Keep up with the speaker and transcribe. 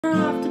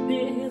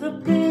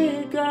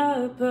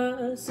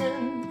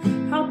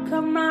person. How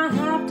come I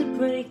have to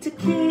break to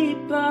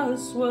keep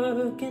us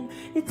working?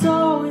 It's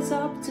always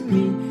up to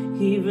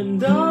me, even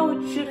though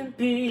it shouldn't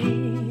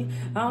be.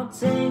 I'll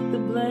take the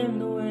blame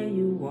the way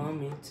you want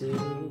me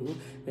to.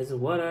 It's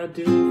what I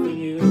do for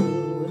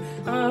you.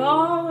 I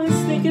always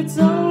think it's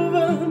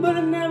over, but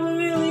it never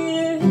really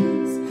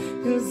is.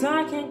 'Cause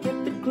I can't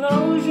get the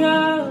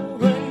closure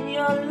when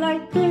you're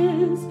like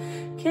this.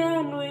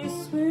 Can we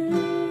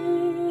switch?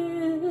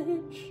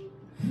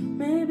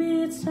 Maybe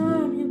it's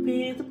time you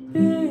be the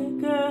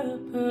bigger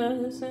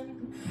person.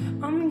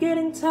 I'm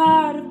getting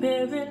tired of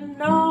bearing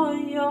all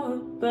your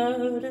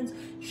burdens.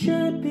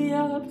 Should be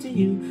up to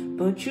you,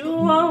 but you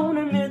won't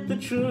admit the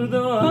truth.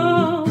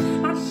 Oh,